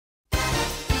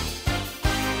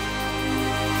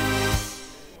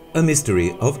A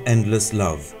mystery of endless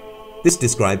love. This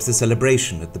describes the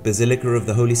celebration at the Basilica of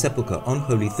the Holy Sepulcher on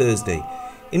Holy Thursday,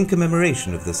 in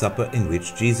commemoration of the supper in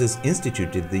which Jesus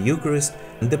instituted the Eucharist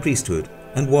and the priesthood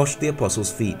and washed the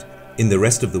apostles' feet. In the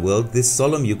rest of the world, this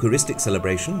solemn Eucharistic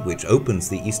celebration, which opens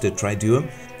the Easter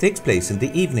Triduum, takes place in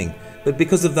the evening, but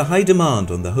because of the high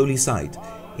demand on the holy site,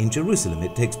 in Jerusalem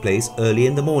it takes place early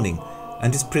in the morning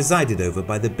and is presided over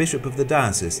by the Bishop of the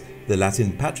Diocese, the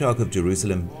Latin Patriarch of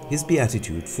Jerusalem, His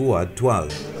Beatitude Fuad Tual.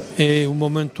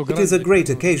 It is a great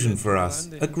occasion for us,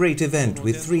 a great event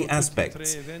with three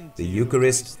aspects: the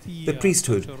Eucharist, the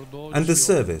priesthood, and the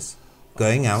service,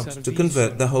 going out to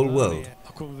convert the whole world.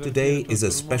 Today is a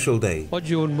special day. Un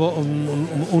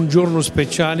giorno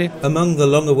speciale. Among the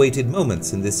long-awaited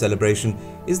moments in this celebration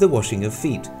is the washing of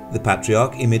feet. The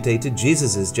Patriarch imitated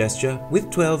Jesus' gesture with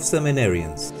 12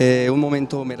 seminarians.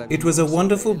 It was a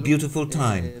wonderful, beautiful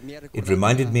time. It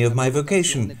reminded me of my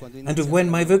vocation and of when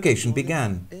my vocation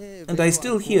began. And I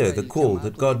still hear the call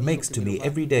that God makes to me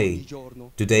every day.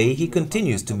 Today He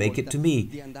continues to make it to me,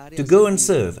 to go and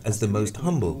serve as the most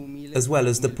humble, as well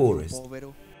as the poorest.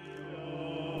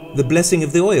 The blessing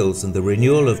of the oils and the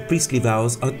renewal of priestly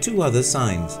vows are two other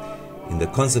signs. In the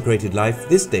consecrated life,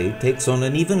 this day takes on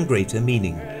an even greater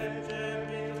meaning.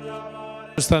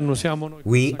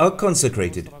 We are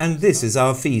consecrated, and this is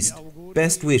our feast.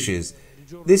 Best wishes.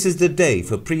 This is the day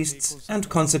for priests and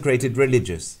consecrated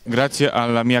religious. Thanks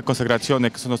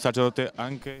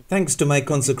to my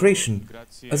consecration,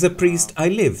 as a priest I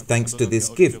live thanks to this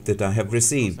gift that I have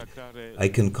received. I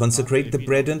can consecrate the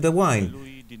bread and the wine,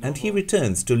 and He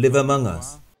returns to live among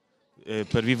us. At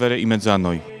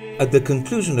the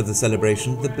conclusion of the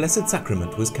celebration, the Blessed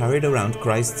Sacrament was carried around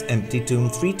Christ's empty tomb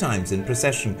 3 times in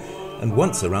procession, and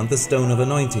once around the stone of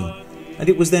anointing, and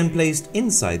it was then placed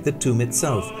inside the tomb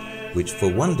itself, which for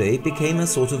one day became a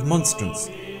sort of monstrance.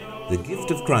 The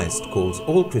gift of Christ calls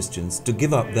all Christians to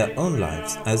give up their own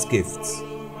lives as gifts.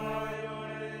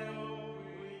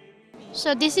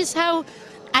 So this is how,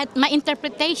 at my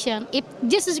interpretation, if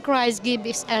Jesus Christ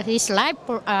gives His life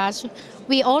for us,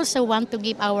 we also want to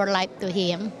give our life to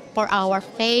Him for our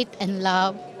faith and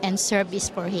love and service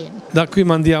for Him.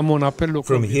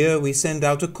 From here we send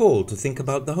out a call to think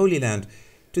about the Holy Land,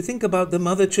 to think about the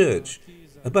Mother Church,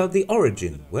 about the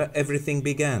origin where everything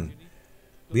began.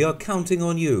 We are counting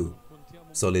on you.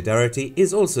 Solidarity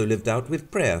is also lived out with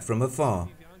prayer from afar.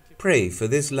 Pray for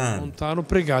this land.